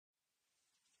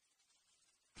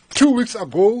2 weeks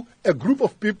ago, a group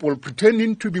of people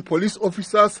pretending to be police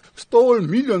officers stole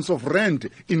millions of rand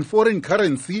in foreign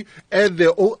currency at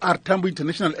the OR Tambo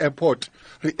International Airport.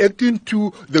 Reacting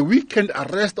to the weekend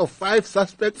arrest of 5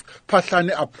 suspects,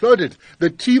 Phahlane applauded the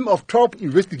team of top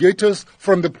investigators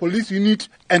from the police unit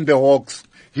and the Hawks.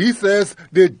 He says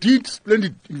they did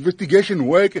splendid investigation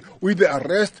work with the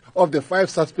arrest of the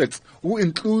 5 suspects, who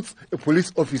includes a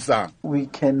police officer. We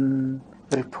can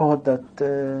report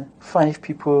that 5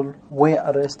 people were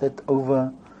arrested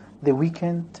over the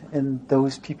weekend, and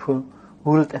those people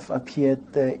would have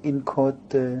appeared in court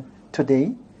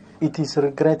today. It is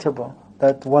regrettable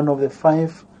that one of the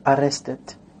 5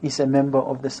 arrested is a member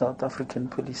of the South African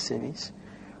Police Service.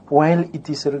 While it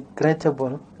is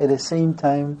regrettable, at the same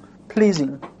time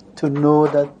pleasing to know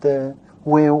that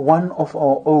where one of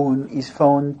our own is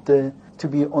found to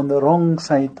be on the wrong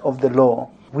side of the law,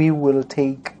 we will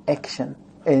take action,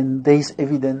 and there is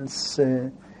evidence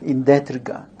in that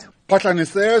regard. Phahlane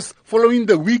says, following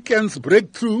the weekend's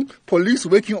breakthrough, police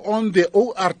working on the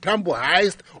OR Tambo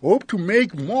heist hope to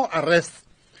make more arrests.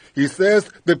 He says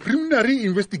the preliminary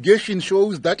investigation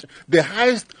shows that the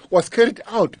heist was carried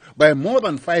out by more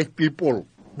than 5 people.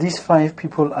 These 5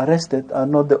 people arrested are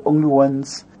not the only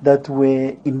ones that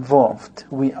were involved.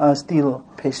 We are still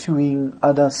pursuing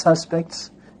other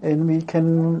suspects, and we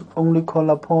can only call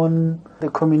upon the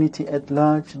community at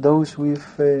large, those with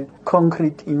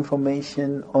concrete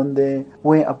information on the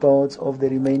whereabouts of the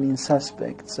remaining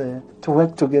suspects, to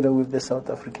work together with the South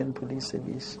African Police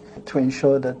Service to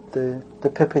ensure that the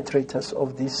perpetrators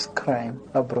of this crime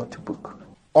are brought to book.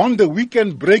 On the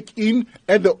weekend break-in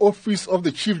at the office of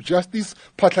the Chief Justice,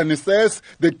 Phahlane says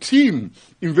the team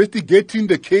investigating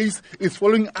the case is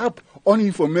following up on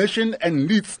information and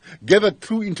leads gathered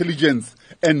through intelligence,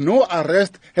 and no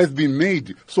arrest has been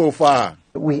made so far.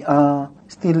 We are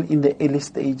still in the early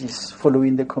stages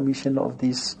following the commission of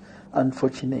this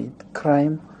unfortunate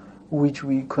crime, which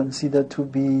we consider to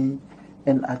be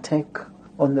an attack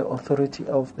on the authority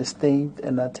of the state,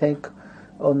 an attack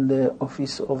on the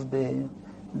office of the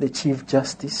Chief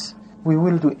Justice. We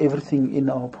will do everything in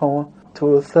our power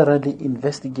to thoroughly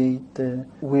investigate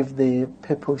with the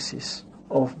purposes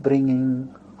of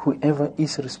bringing whoever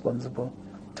is responsible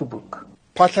to book.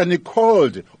 Phahlane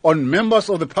called on members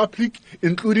of the public,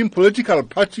 including political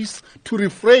parties, to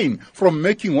refrain from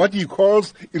making what he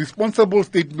calls irresponsible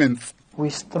statements. We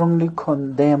strongly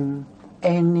condemn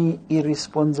any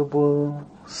irresponsible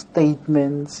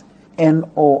statements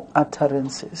and/or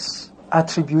utterances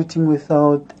attributing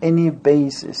without any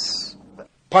basis.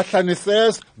 Phahlane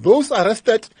says those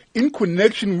arrested in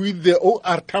connection with the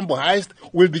OR Tambo heist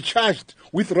will be charged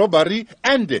with robbery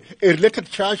and a related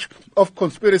charge of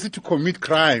conspiracy to commit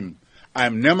crime. I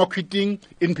am Makwiting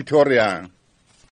in Pretoria.